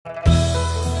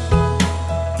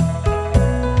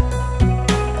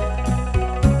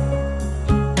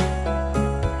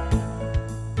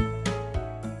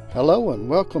Hello and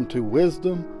welcome to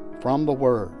Wisdom from the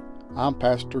Word. I'm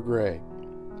Pastor Greg.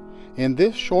 In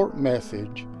this short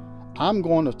message, I'm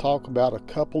going to talk about a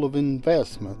couple of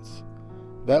investments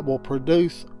that will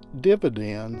produce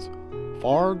dividends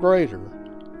far greater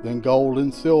than gold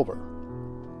and silver.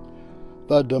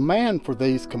 The demand for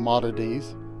these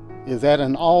commodities is at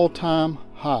an all-time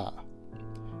high.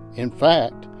 In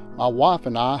fact, my wife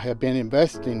and I have been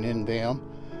investing in them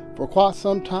for quite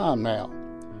some time now,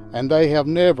 and they have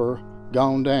never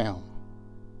gone down.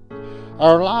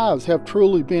 Our lives have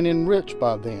truly been enriched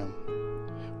by them.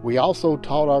 We also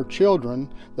taught our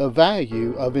children the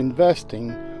value of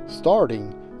investing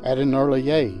starting at an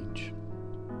early age.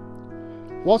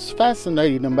 What's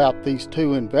fascinating about these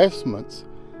two investments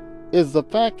is the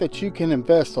fact that you can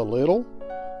invest a little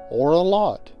or a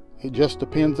lot. It just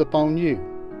depends upon you.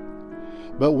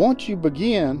 But once you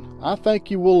begin, I think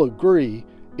you will agree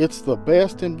it's the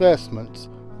best investments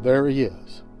there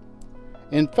is.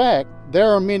 In fact,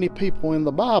 there are many people in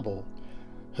the Bible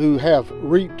who have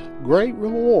reaped great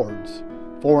rewards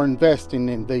for investing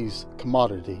in these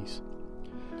commodities.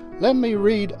 Let me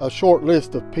read a short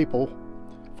list of people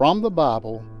from the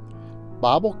Bible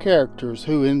characters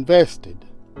who invested.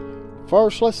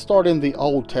 First, let's start in the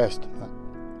Old Testament.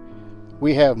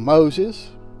 We have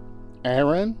Moses,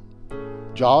 Aaron,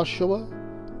 Joshua,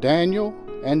 Daniel,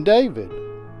 and David.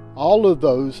 All of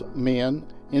those men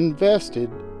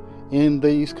invested in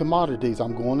these commodities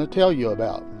I'm going to tell you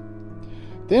about.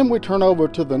 Then we turn over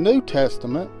to the New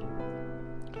Testament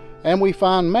and we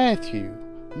find Matthew,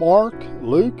 Mark,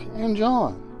 Luke, and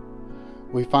John.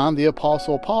 We find the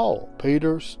Apostle Paul,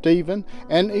 Peter, Stephen,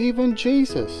 and even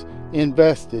Jesus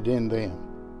invested in them.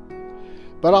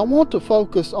 But I want to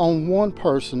focus on one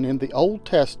person in the Old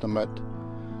Testament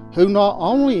who not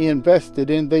only invested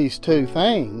in these two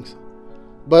things,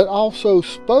 but also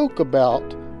spoke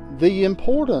about the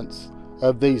importance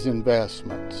of these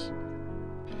investments.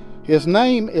 His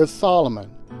name is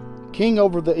Solomon, king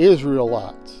over the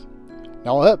Israelites.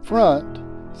 Now up front,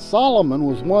 Solomon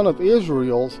was one of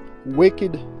Israel's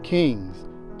wicked kings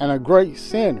and a great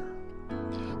sinner.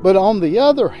 But on the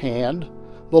other hand,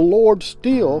 the Lord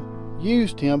still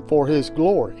used him for his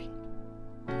glory.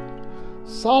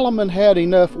 Solomon had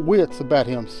enough wits about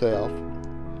himself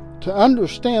to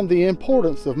understand the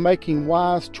importance of making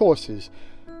wise choices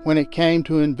when it came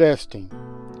to investing,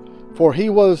 for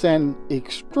he was an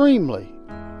extremely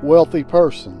wealthy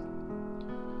person.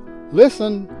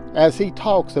 Listen as he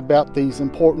talks about these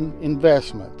important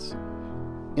investments.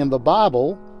 In the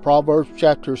Bible, Proverbs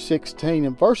chapter 16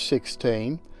 and verse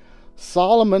 16,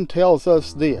 Solomon tells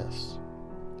us this: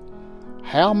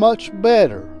 "How much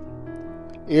better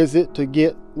is it to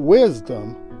get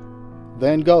wisdom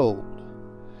than gold,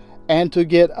 and to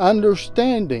get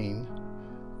understanding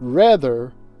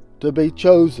rather to be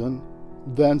chosen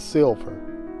than silver."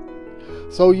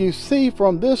 So you see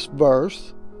from this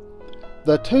verse,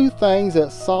 the two things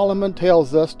that Solomon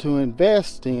tells us to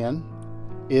invest in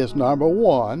is number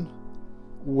one,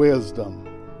 wisdom,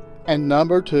 and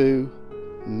number two,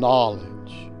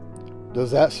 knowledge.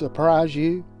 Does that surprise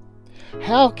you?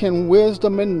 How can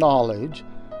wisdom and knowledge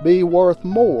be worth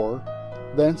more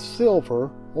than silver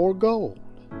or gold?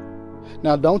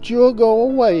 Now don't you go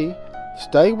away.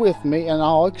 Stay with me and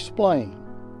I'll explain.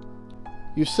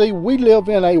 You see, we live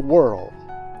in a world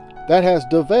that has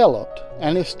developed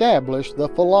and established the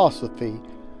philosophy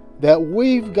that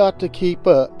we've got to keep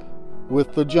up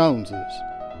with the Joneses.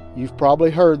 You've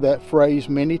probably heard that phrase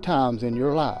many times in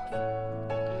your life.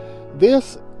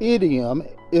 This idiom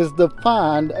is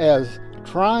defined as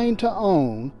trying to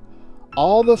own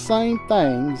all the same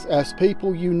things as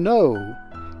people you know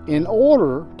in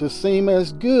order to seem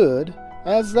as good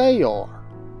as they are.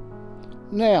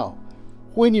 Now,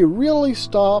 when you really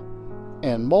stop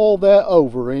and mull that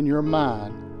over in your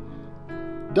mind,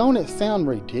 don't it sound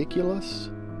ridiculous?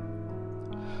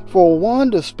 For one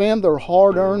to spend their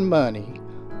hard-earned money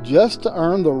just to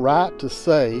earn the right to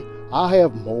say, "I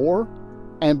have more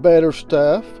and better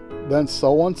stuff than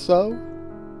so-and-so"?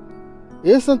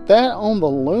 Isn't that on the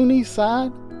loony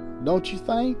side, don't you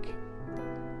think?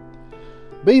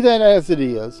 Be that as it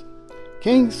is,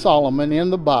 King Solomon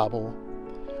in the Bible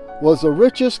was the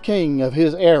richest king of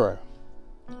his era.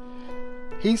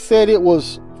 He said it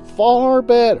was far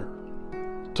better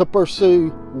to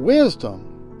pursue wisdom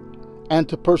and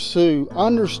to pursue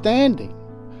understanding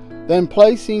than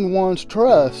placing one's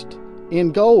trust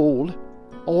in gold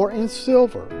or in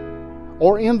silver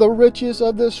or in the riches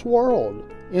of this world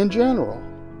in general.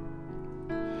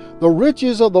 The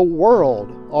riches of the world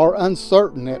are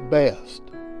uncertain at best,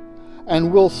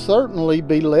 and will certainly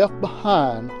be left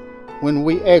behind when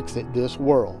we exit this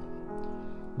world.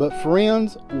 But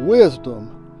friends,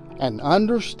 wisdom and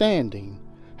understanding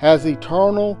has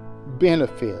eternal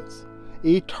benefits,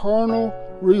 eternal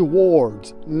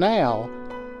rewards now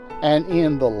and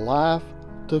in the life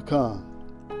to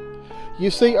come. You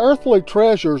see, earthly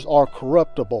treasures are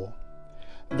corruptible.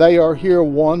 They are here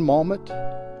one moment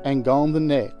and gone the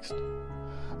next.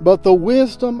 But the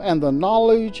wisdom and the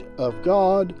knowledge of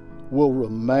God will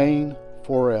remain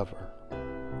forever.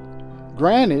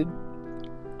 Granted,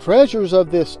 treasures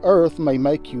of this earth may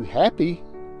make you happy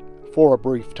for a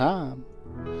brief time,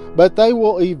 but they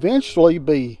will eventually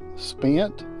be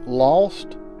spent,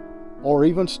 lost, or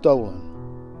even stolen.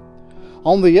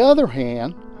 On the other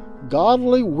hand,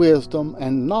 godly wisdom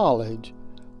and knowledge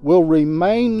will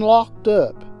remain locked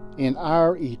up in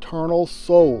our eternal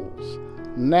souls,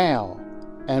 now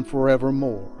and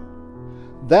forevermore.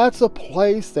 That's a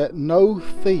place that no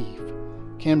thief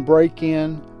can break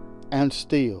in and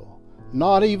steal,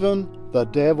 not even the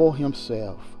devil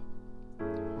himself.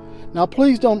 Now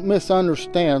please don't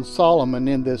misunderstand Solomon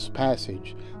in this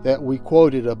passage that we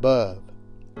quoted above.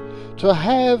 To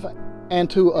have and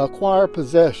to acquire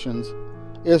possessions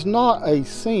is not a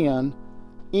sin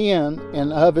in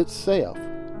and of itself,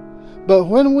 but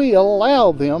when we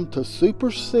allow them to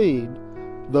supersede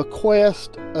the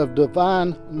quest of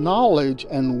divine knowledge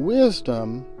and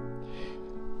wisdom,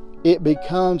 it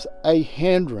becomes a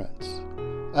hindrance,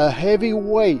 a heavy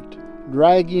weight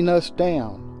dragging us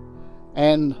down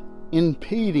and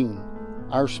impeding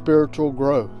our spiritual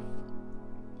growth.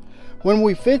 When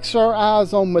we fix our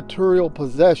eyes on material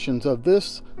possessions of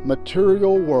this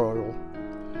material world,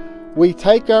 we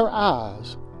take our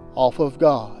eyes off of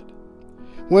God.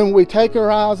 When we take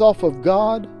our eyes off of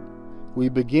God, we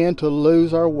begin to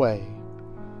lose our way,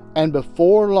 and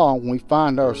before long we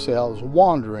find ourselves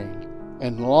wandering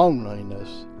in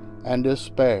loneliness and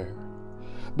despair,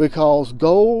 because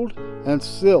gold and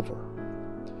silver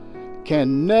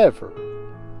can never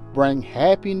bring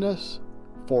happiness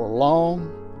for long,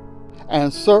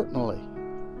 and certainly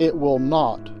it will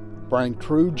not bring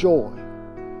true joy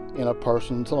in a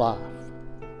person's life.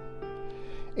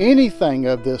 Anything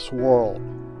of this world,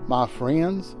 my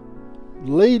friends,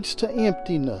 leads to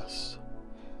emptiness.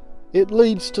 It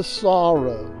leads to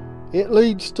sorrow. It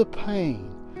leads to pain.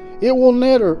 It will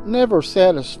never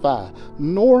satisfy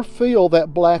nor fill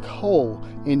that black hole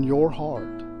in your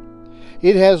heart.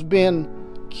 It has been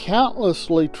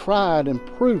countlessly tried and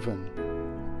proven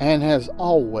and has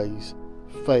always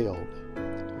failed.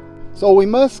 So we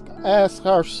must ask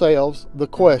ourselves the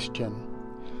question,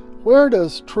 where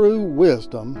does true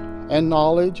wisdom and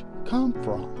knowledge come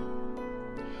from?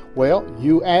 Well,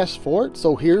 you asked for it,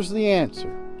 so here's the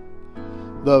answer.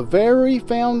 The very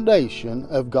foundation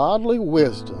of godly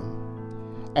wisdom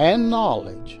and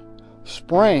knowledge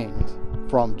springs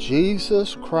from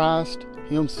Jesus Christ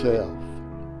Himself.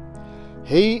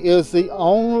 He is the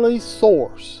only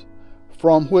source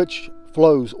from which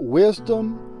flows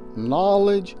wisdom,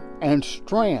 knowledge, and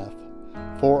strength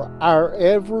for our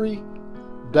every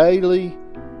daily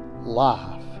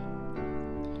life.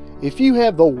 If you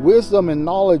have the wisdom and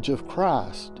knowledge of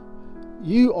Christ,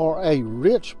 you are a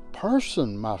rich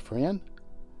person, my friend.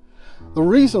 The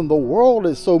reason the world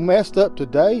is so messed up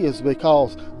today is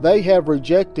because they have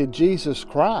rejected Jesus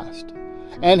Christ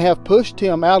and have pushed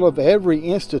Him out of every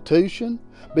institution,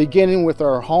 beginning with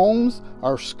our homes,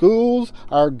 our schools,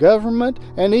 our government,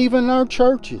 and even our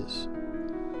churches.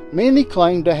 Many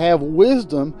claim to have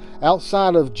wisdom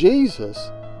outside of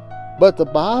Jesus, but the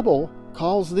Bible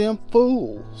calls them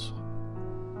fools.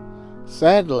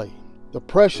 Sadly, the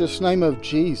precious name of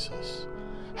Jesus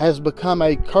has become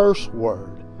a curse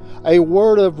word, a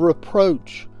word of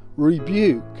reproach,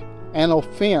 rebuke, and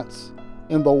offense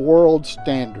in the world's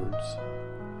standards.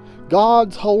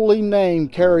 God's holy name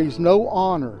carries no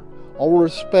honor or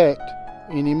respect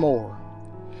anymore.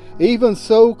 Even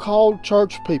so-called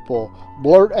church people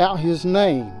blurt out His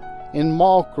name in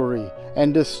mockery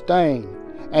and disdain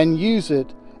and use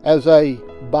it as a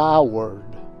byword.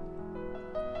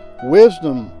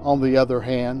 Wisdom, on the other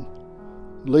hand,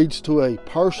 leads to a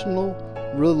personal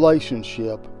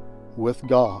relationship with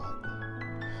God.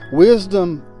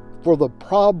 Wisdom for the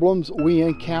problems we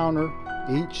encounter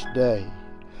each day.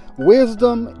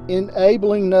 Wisdom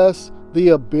enabling us the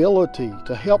ability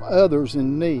to help others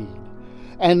in need.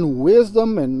 And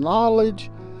wisdom and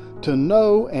knowledge to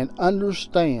know and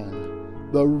understand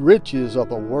the riches of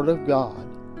the Word of God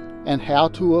and how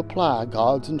to apply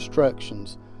God's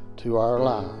instructions to our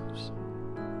lives.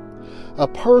 A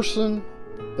person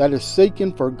that is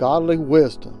seeking for godly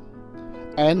wisdom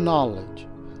and knowledge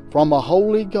from a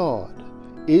holy God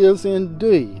is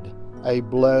indeed a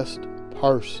blessed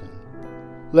person.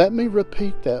 Let me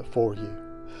repeat that for you.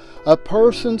 A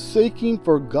person seeking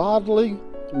for godly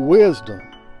wisdom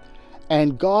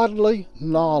and godly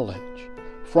knowledge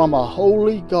from a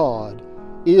holy God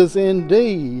is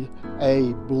indeed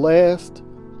a blessed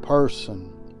person.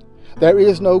 There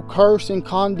is no curse and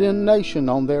condemnation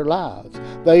on their lives.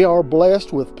 They are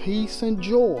blessed with peace and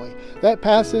joy that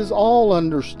passes all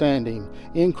understanding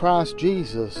in Christ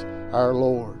Jesus our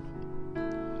Lord.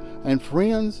 And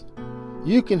friends,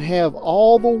 you can have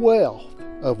all the wealth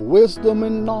of wisdom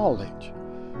and knowledge,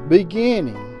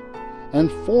 beginning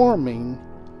and forming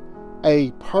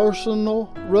a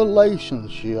personal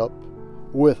relationship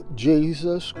with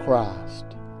Jesus Christ,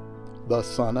 the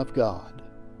Son of God.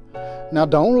 Now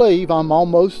don't leave, I'm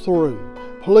almost through.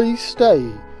 Please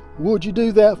stay. Would you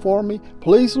do that for me?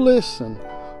 Please listen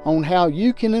on how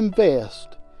you can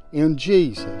invest in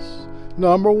Jesus.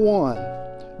 Number 1,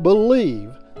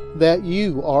 believe that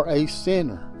you are a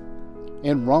sinner.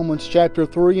 In Romans chapter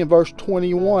 3 and verse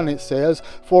 21 it says,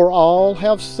 "For all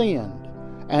have sinned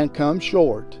and come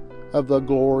short of the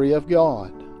glory of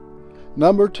God."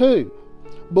 Number 2,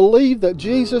 believe that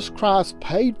Jesus Christ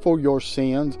paid for your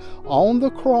sins on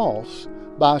the cross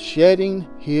by shedding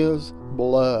His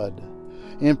blood.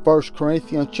 In 1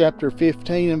 Corinthians chapter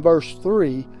 15 and verse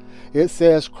 3, it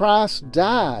says, "Christ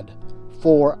died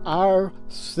for our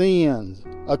sins,"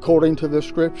 according to the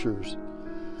Scriptures.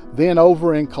 Then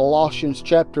over in Colossians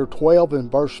chapter 12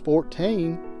 and verse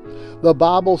 14, the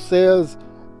Bible says,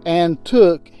 "And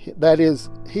took," that is,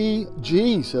 He,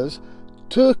 Jesus,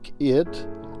 took it,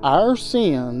 our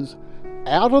sins,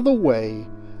 out of the way,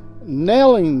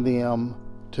 nailing them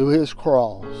to His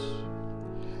cross.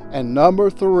 And number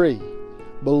 3,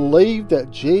 believe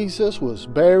that Jesus was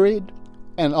buried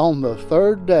and on the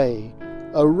 3rd day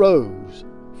arose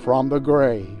from the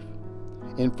grave.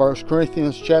 In 1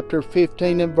 Corinthians chapter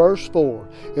 15 and verse 4,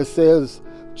 it says,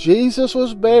 "Jesus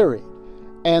was buried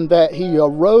and that He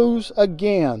arose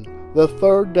again the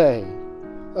 3rd day,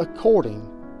 according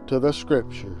to the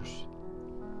Scriptures."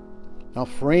 Now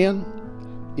friend,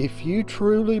 if you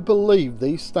truly believe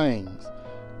these things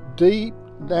deep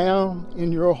down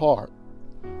in your heart,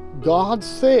 God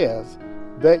says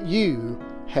that you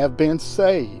have been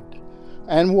saved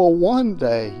and will one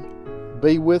day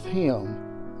be with Him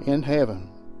in heaven.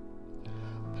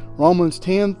 Romans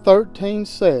 10:13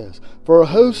 says, "For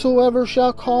whosoever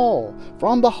shall call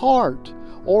from the heart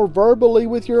or verbally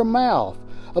with your mouth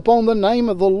upon the name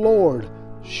of the Lord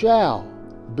shall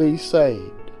be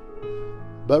saved."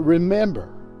 But remember,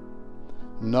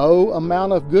 no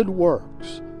amount of good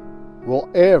works will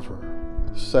ever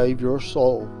save your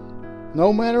soul.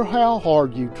 No matter how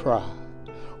hard you try,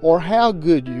 or how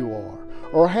good you are,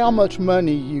 or how much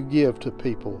money you give to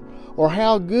people, or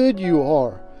how good you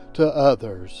are to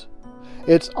others.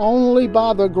 It's only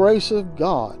by the grace of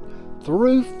God,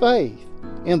 through faith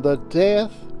in the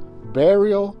death,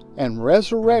 burial, and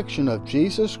resurrection of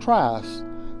Jesus Christ,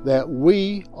 that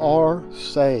we are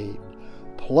saved.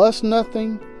 Plus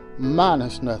nothing,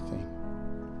 minus nothing.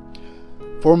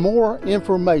 For more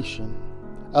information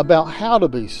about how to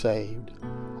be saved,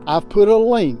 I've put a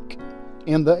link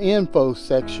in the info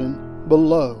section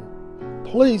below.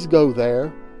 Please go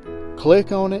there,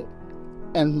 click on it,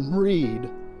 and read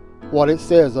what it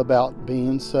says about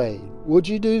being saved. Would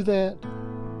you do that?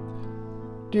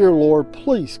 Dear Lord,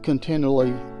 please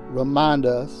continually remind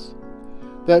us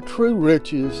that true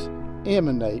riches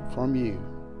emanate from You.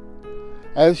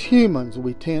 As humans,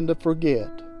 we tend to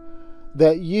forget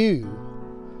that You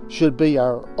should be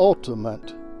our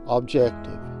ultimate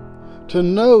objective. To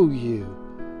know You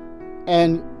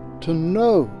and to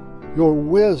know Your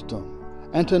wisdom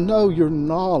and to know Your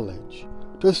knowledge,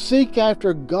 to seek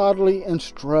after godly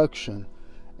instruction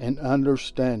and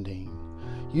understanding.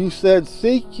 You said,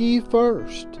 "Seek ye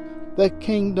first the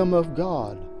kingdom of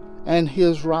God and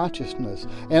His righteousness,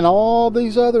 and all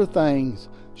these other things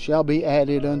shall be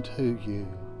added unto you."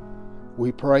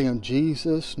 We pray in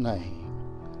Jesus' name.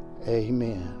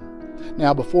 Amen.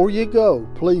 Now before you go,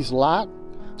 please like,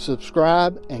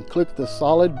 subscribe, and click the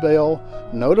solid bell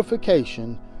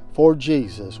notification for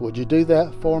Jesus. Would you do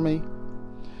that for me?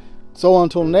 So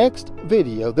until next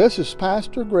video, this is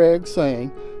Pastor Greg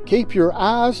saying, keep your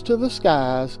eyes to the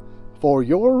skies, for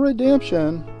your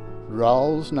redemption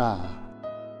draws nigh.